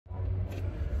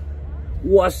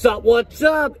What's up, what's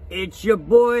up? It's your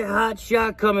boy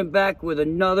Hotshot coming back with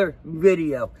another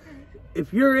video.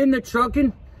 If you're in the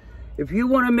trucking, if you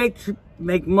want to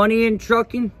make money in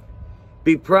trucking,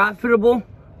 be profitable,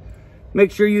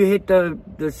 make sure you hit the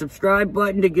subscribe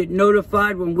button to get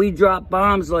notified when we drop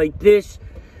bombs like this.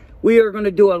 We are going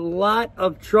to do a lot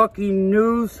of trucking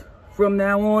news from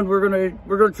now on. We're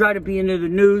gonna try to be into the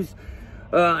news.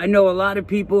 I know a lot of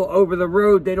people over the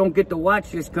road, they don't get to watch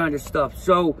this kind of stuff.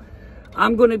 So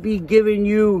I'm going to be giving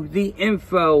you the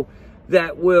info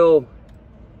that will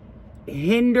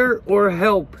hinder or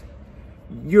help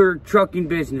your trucking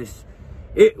business.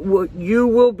 You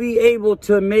will be able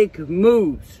to make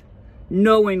moves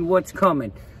knowing what's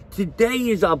coming. Today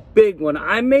is a big one.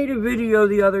 I made a video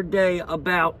the other day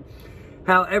about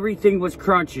how everything was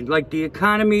crunching. Like the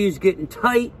economy is getting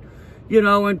tight, you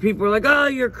know, and people are like, oh,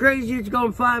 you're crazy. It's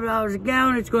going $5 a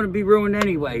gallon. It's going to be ruined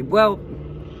anyway. Well,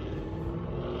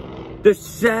 the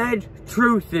sad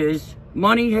truth is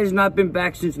money has not been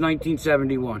back since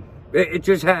 1971. It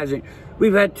just hasn't.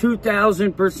 We've had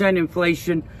 2,000%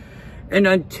 inflation. And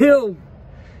until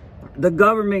the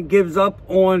government gives up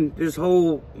on this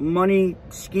whole money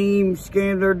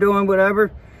scam they're doing,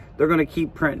 whatever, they're going to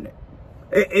keep printing it.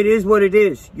 It is what it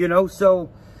is, you know.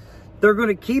 So they're going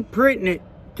to keep printing it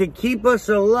to keep us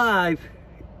alive,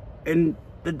 and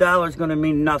the dollar's going to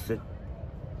mean nothing.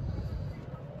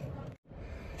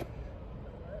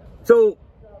 So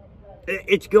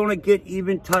it's going to get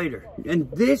even tighter, and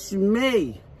this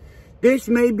may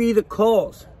be the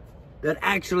cause that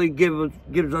actually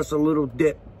gives us a little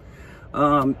dip.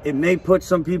 It may put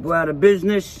some people out of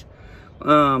business.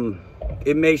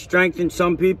 It may strengthen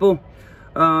some people,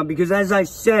 because as I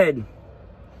said,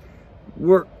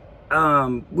 we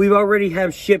already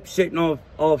have ships sitting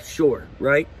offshore,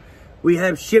 right? We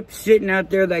have ships sitting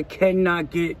out there that cannot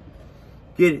get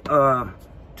to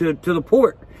the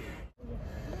port.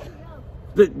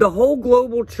 The whole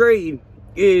global trade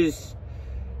it's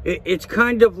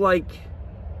kind of like,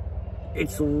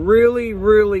 it's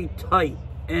really tight,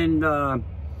 and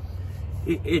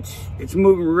it's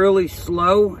moving really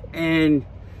slow, and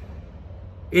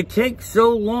it takes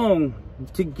so long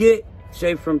to get,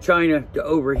 say, from China to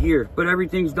over here, but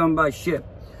everything's done by ship.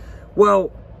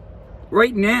 Well,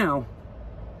 right now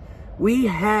we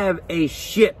have a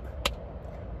ship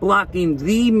blocking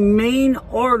the main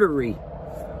artery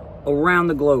around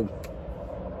the globe.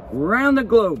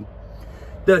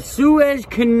 The Suez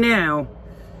Canal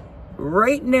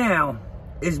right now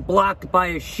is blocked by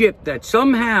a ship that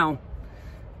somehow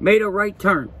made a right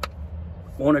turn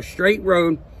on a straight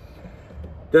road.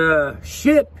 The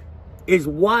ship is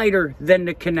wider than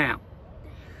the canal.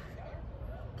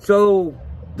 So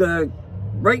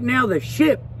right now the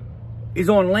ship is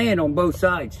on land on both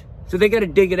sides. So they got to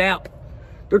dig it out.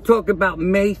 They're talking about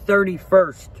May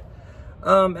 31st.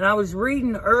 And I was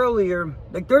reading earlier,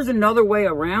 like, there's another way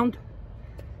around.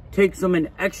 Takes them an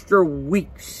extra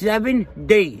week, 7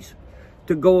 days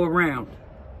to go around.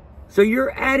 So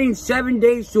you're adding 7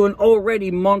 days to an already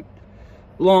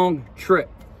month-long trip.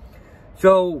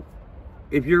 So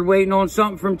if you're waiting on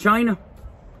something from China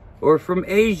or from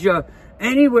Asia,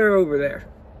 anywhere over there,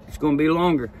 it's going to be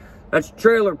longer. That's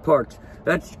trailer parts,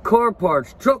 that's car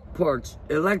parts, truck parts,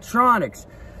 electronics.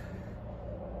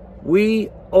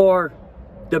 We are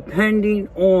depending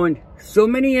on so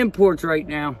many imports right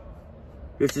now.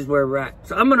 This is where we're at.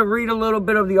 So I'm going to read a little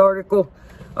bit of the article.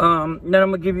 Then I'm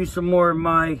going to give you some more of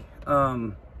my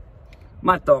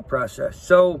thought process.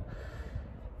 So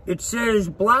it says,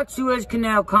 blocked Suez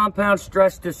Canal compounds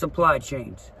stress to supply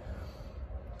chains.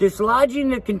 Dislodging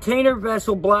the container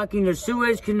vessel blocking the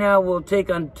Suez Canal will take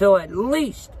until at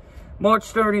least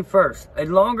March 31st, a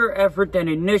longer effort than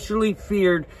initially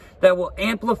feared that will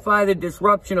amplify the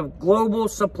disruption of global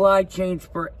supply chains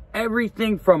for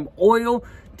everything from oil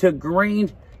to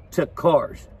grain to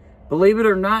cars. Believe it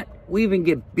or not, we even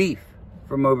get beef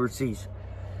from overseas.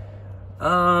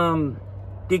 The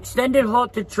extended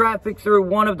halt to traffic through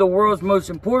one of the world's most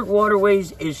important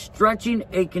waterways is stretching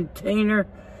a container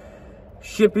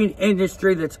shipping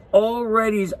industry that's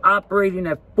already operating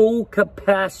at full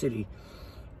capacity.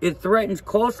 It threatens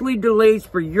costly delays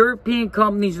for European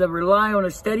companies that rely on a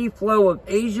steady flow of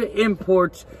Asia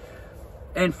imports,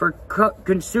 and for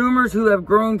consumers who have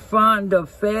grown fond of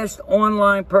fast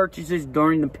online purchases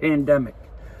during the pandemic.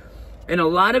 And a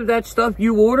lot of that stuff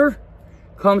you order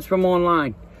comes from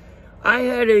online. I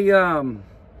had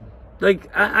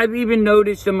I've even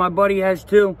noticed, and my buddy has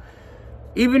too,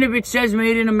 even if it says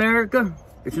made in America,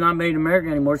 it's not made in America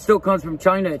anymore. It still comes from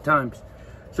China at times.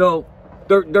 So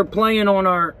they're playing on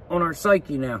our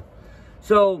psyche now.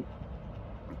 So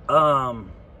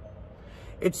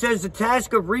It says the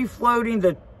task of refloating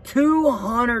the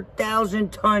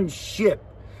 200,000-ton ship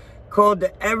called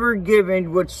the Ever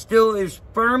Given, which still is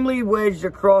firmly wedged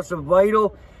across a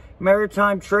vital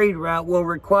maritime trade route, will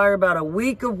require about a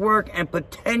week of work and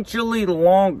potentially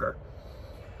longer,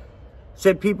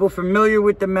 said people familiar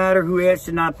with the matter who asked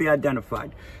to not be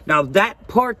identified. Now, that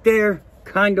part there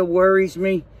kind of worries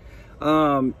me.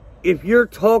 If you're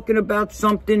talking about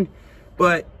something,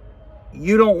 but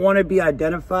you don't want to be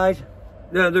identified,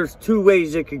 there's two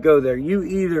ways it could go there. You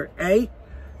either A,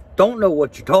 don't know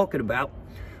what you're talking about,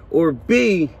 or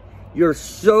B, you're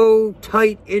so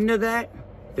tight into that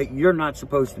you're not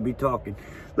supposed to be talking.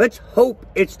 Let's hope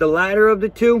it's the latter of the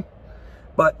two,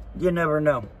 but you never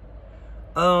know.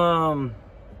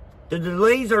 The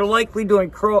delays are likely to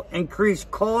increase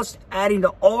costs, adding to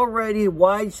already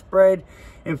widespread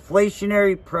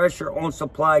inflationary pressure on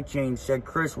supply chains, said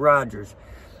Chris Rogers,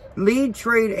 lead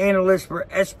trade analyst for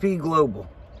SP Global.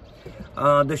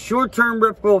 The short-term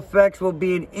ripple effects will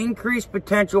be an increased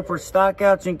potential for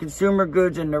stockouts in consumer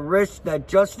goods and the risk that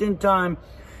just-in-time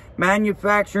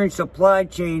manufacturing supply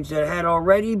chains that had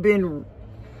already been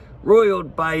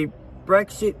roiled by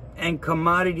Brexit and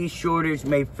commodity shortage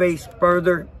may face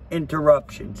further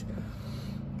interruptions.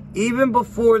 Even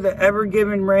before the Ever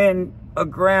Given ran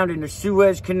aground in the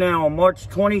Suez Canal on March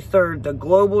 23rd, the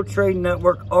global trade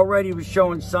network already was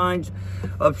showing signs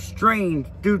of strain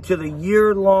due to the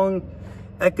year-long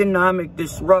economic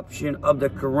disruption of the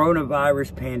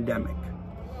coronavirus pandemic.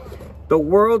 The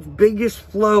world's biggest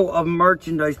flow of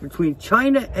merchandise between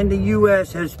China and the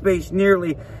U.S. has faced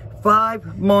nearly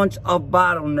 5 months of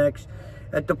bottlenecks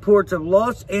at the ports of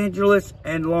Los Angeles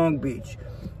and Long Beach.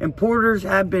 Importers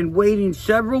have been waiting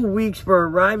several weeks for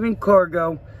arriving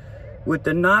cargo, with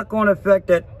the knock-on effect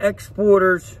that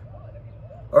exporters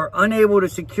are unable to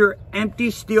secure empty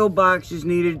steel boxes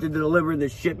needed to deliver the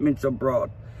shipments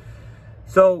abroad.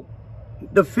 So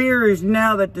the fear is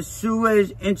now that the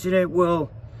Suez incident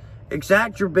will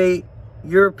exacerbate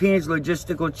Europeans'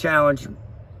 logistical challenge,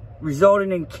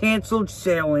 resulting in canceled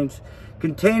sailings,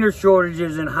 container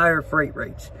shortages, and higher freight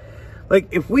rates. Like,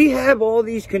 if we have all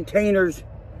these containers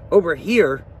over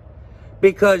here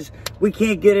because we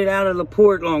can't get it out of the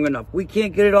port long enough, we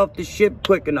can't get it off the ship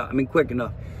quick enough.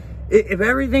 If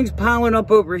everything's piling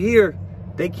up over here,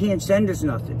 they can't send us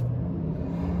nothing.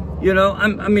 You know,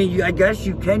 I guess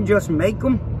you can just make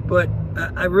them, but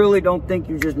I really don't think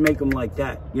you just make them like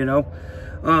that, you know?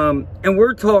 And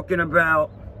we're talking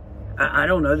about, I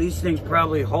don't know, these things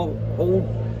probably hold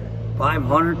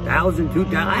 500,000,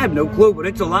 2,000, I have no clue, but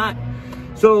it's a lot.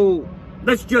 So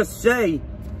let's just say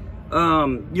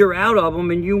you're out of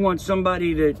them and you want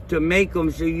somebody to make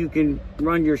them so you can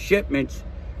run your shipments.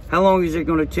 How long is it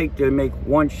going to take to make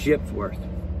one ship's worth?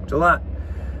 It's a lot.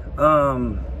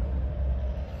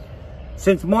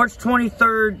 Since March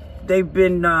 23rd, they've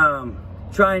been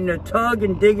trying to tug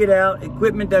and dig it out.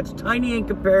 Equipment that's tiny in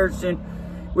comparison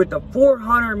with a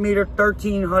 400-meter,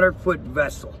 1,300-foot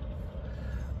vessel.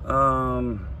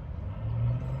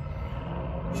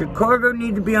 Should cargo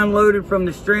need to be unloaded from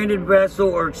the stranded vessel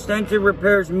or extensive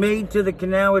repairs made to the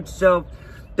canal itself,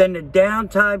 then the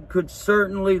downtime could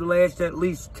certainly last at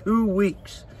least 2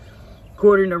 weeks,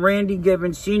 according to Randy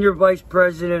Given, Senior Vice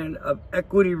President of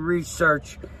Equity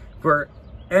Research for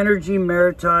Energy,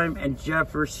 Maritime, and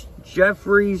Jeffries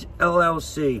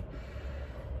LLC.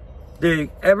 The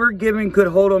Ever Given could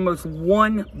hold almost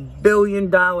 $1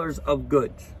 billion of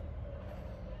goods.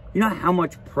 You know how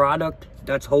much product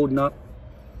that's holding up?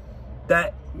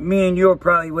 That me and you are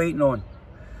probably waiting on.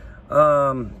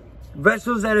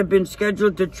 Vessels that have been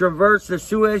scheduled to traverse the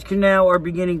Suez Canal are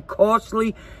beginning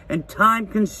costly and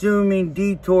time-consuming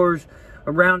detours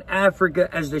around Africa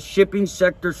as the shipping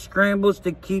sector scrambles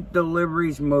to keep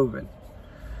deliveries moving.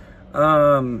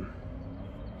 The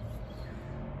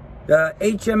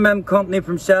HMM company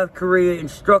from South Korea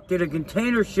instructed a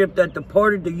container ship that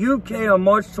departed the UK on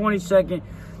March 22nd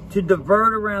to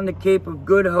divert around the Cape of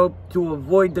Good Hope to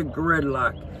avoid the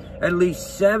gridlock. At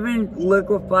least 7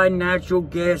 liquefied natural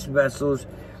gas vessels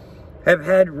have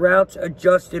had routes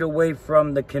adjusted away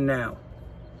from the canal.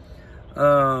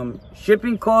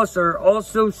 Shipping costs are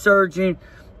also surging.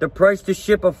 The price to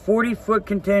ship a 40-foot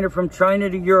container from China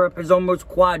to Europe has almost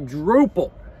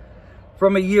quadrupled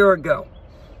from a year ago,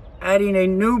 adding a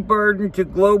new burden to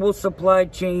global supply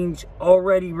chains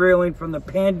already reeling from the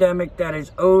pandemic that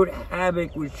has owed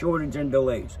havoc with shortage and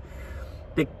delays.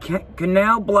 The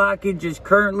canal blockage is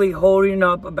currently holding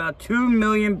up about 2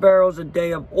 million barrels a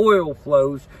day of oil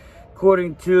flows,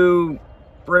 according to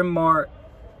Bremar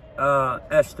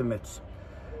estimates.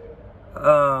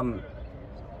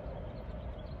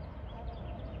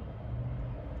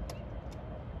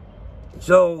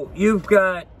 So you've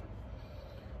got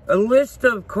a list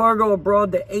of cargo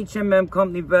abroad. The HMM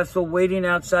company vessel waiting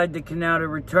outside the canal to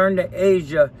return to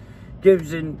Asia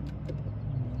gives an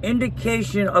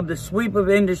indication of the sweep of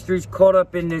industries caught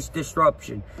up in this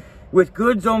disruption, with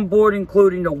goods on board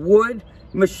including the wood,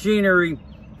 machinery,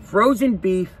 frozen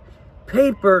beef,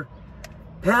 paper,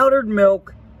 powdered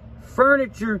milk,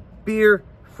 furniture, beer,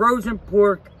 frozen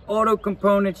pork, auto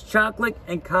components, chocolate,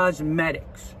 and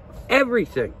cosmetics.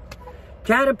 Everything.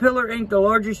 Caterpillar Inc., the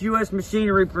largest U.S.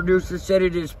 machinery producer, said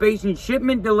it is facing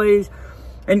shipment delays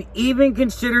and even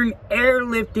considering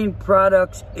airlifting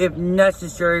products if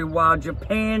necessary, while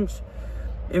Japan's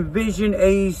Envision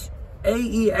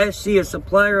AESC, a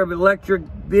supplier of electric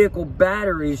vehicle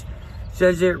batteries,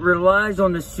 says it relies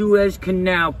on the Suez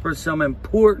Canal for some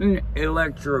important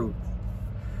electrodes.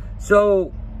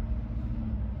 So,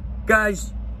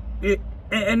 guys,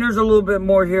 and there's a little bit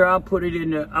more here. I'll put a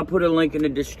link in the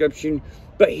description.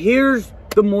 But here's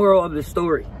the moral of the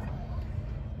story.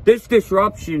 This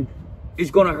disruption is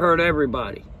going to hurt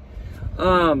everybody.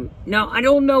 Now, I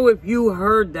don't know if you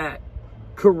heard that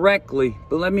correctly,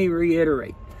 but let me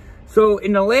reiterate. So,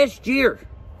 in the last year,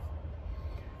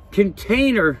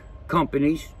 container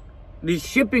companies, these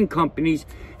shipping companies,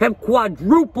 have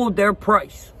quadrupled their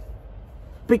price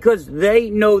because they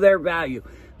know their value.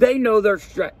 They know they're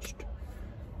stretched.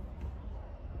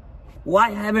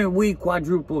 Why haven't we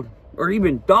quadrupled or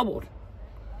even doubled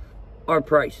our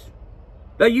price?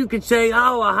 Now you could say,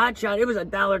 oh, a Hotshot, it was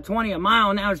 $1.20 a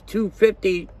mile, now it's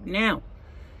 $2.50 now.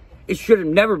 It should have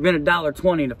never been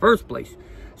 $1.20 in the first place.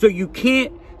 So you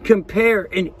can't compare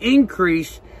an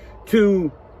increase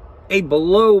to a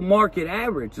below market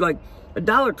average. Like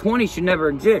 $1.20 should never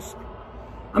exist.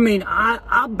 I mean,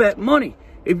 I'll bet money.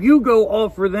 If you go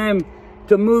offer them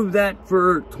to move that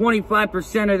for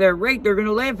 25% of their rate, they're going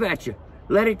to laugh at you.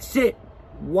 Let it sit.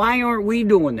 Why aren't we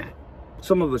doing that?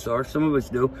 Some of us are. Some of us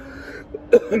do.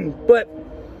 But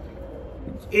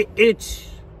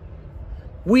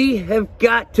we have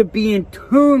got to be in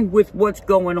tune with what's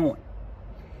going on.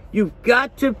 You've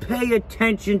got to pay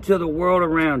attention to the world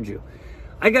around you.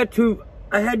 I had to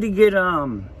get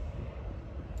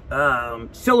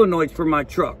solenoids for my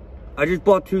truck. I just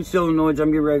bought 2 solenoids.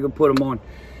 I'm getting ready to put them on.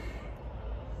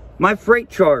 My freight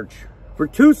charge for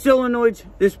 2 solenoids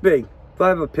this big. If I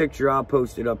have a picture, I'll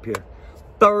post it up here.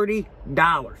 $30.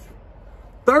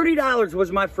 $30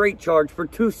 was my freight charge for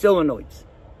 2 solenoids.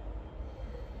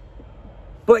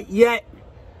 But yet,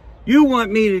 you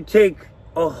want me to take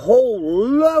a whole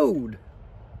load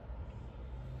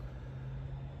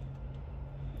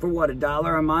for what,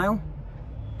 $1 a mile?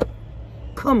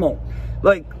 Come on.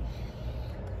 Like,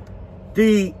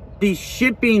 the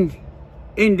shipping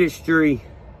industry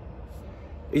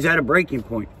is at a breaking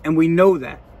point, and we know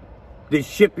that. The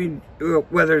shipping,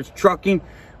 whether it's trucking,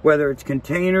 whether it's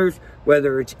containers,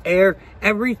 whether it's air,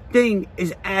 everything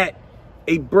is at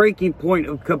a breaking point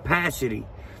of capacity.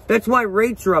 That's why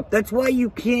rates are up. That's why you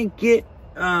can't get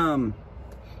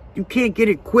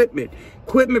equipment.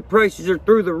 Equipment prices are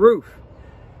through the roof.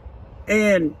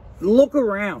 And look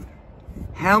around.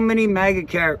 How many mega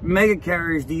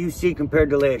carriers do you see compared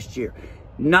to last year?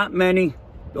 Not many.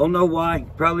 Don't know why.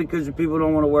 Probably because the people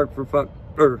don't want to work for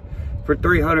 $300,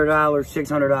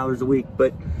 $600 a week.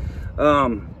 But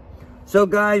so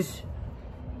guys,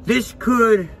 this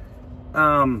could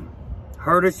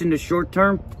hurt us in the short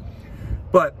term.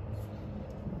 But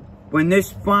when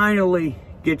this finally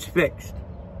gets fixed,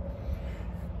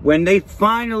 when they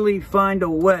finally find a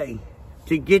way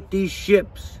to get these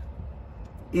ships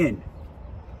in,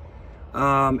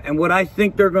 and what I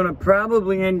think they're going to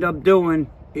probably end up doing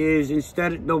is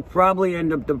they'll probably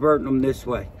end up diverting them this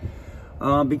way,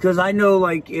 because I know,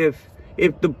 like,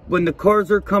 when the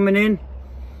cars are coming in,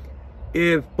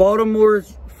 if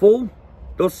Baltimore's full,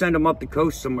 they'll send them up the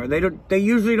coast somewhere. They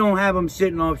usually don't have them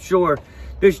sitting offshore.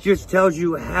 This just tells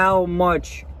you how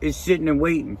much is sitting and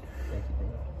waiting.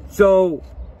 So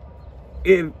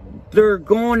if they're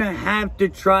going to have to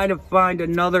try to find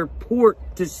another port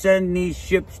to send these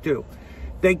ships to,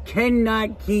 they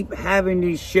cannot keep having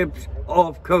these ships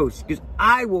off coast, because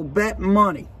I will bet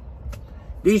money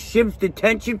these ships'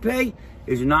 detention pay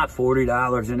is not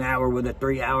 $40 an hour with a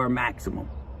 3-hour maximum.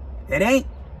 It ain't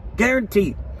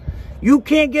guaranteed. You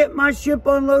can't get my ship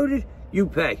unloaded, you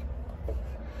pay.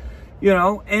 You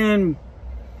know, and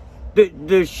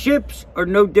the ships are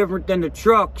no different than the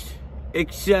trucks,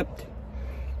 except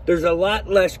there's a lot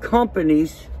less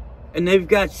companies, and they've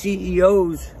got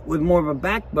CEOs with more of a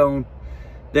backbone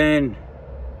than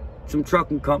some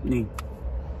trucking company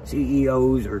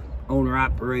CEOs or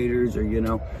owner-operators, or, you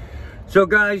know. So,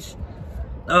 guys,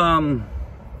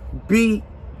 be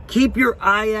keep your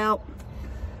eye out.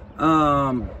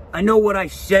 I know what I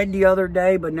said the other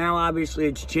day, but now obviously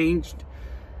it's changed.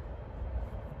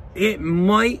 It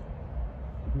might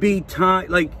be time,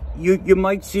 like you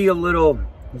might see a little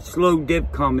slow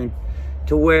dip coming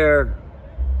to where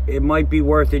it might be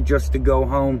worth it just to go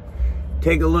home,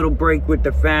 take a little break with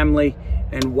the family,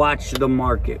 and watch the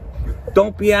market.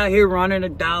 Don't be out here running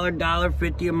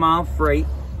 $1.50 a mile freight.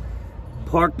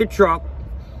 Park the truck,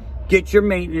 get your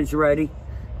maintenance ready,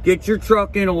 get your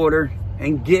truck in order,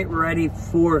 and get ready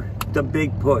for the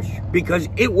big push, because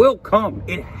it will come.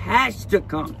 It has to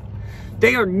come.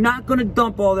 They are not going to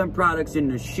dump all them products in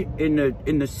the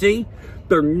sea.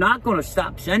 They're not going to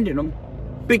stop sending them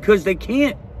because they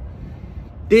can't.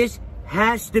 This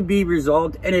has to be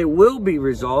resolved, and it will be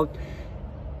resolved.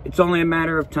 It's only a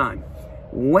matter of time.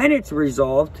 When it's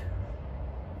resolved,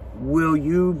 will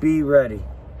you be ready?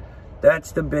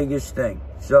 That's the biggest thing.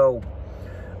 So,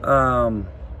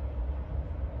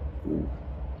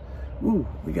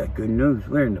 we got good news.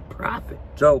 We're in the profit.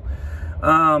 So,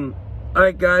 all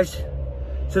right, guys.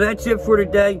 So that's it for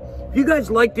today. If you guys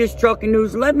like this trucking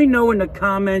news, let me know in the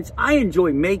comments. I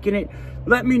enjoy making it.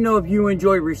 Let me know if you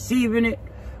enjoy receiving it.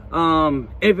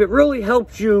 If it really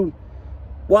helps you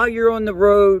while you're on the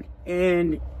road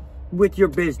and with your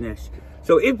business.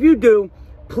 So if you do,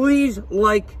 please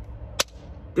like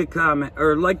the comment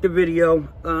or like the video.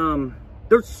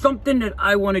 There's something that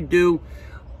I want to do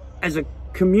as a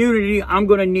community. I'm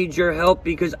going to need your help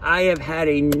because I have had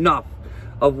enough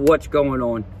of what's going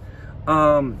on.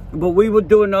 But we will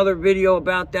do another video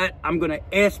about that. I'm going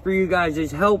to ask for you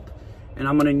guys' help, and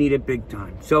I'm going to need it big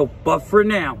time. So, but for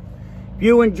now, if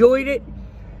you enjoyed it,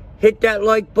 hit that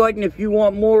like button. If you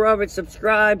want more of it,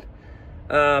 subscribe.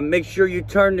 Make sure you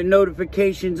turn the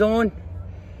notifications on.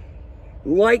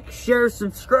 Like, share,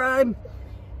 subscribe.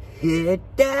 Hit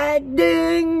that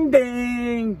ding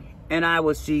ding. And I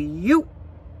will see you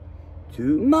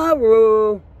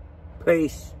tomorrow.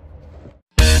 Peace.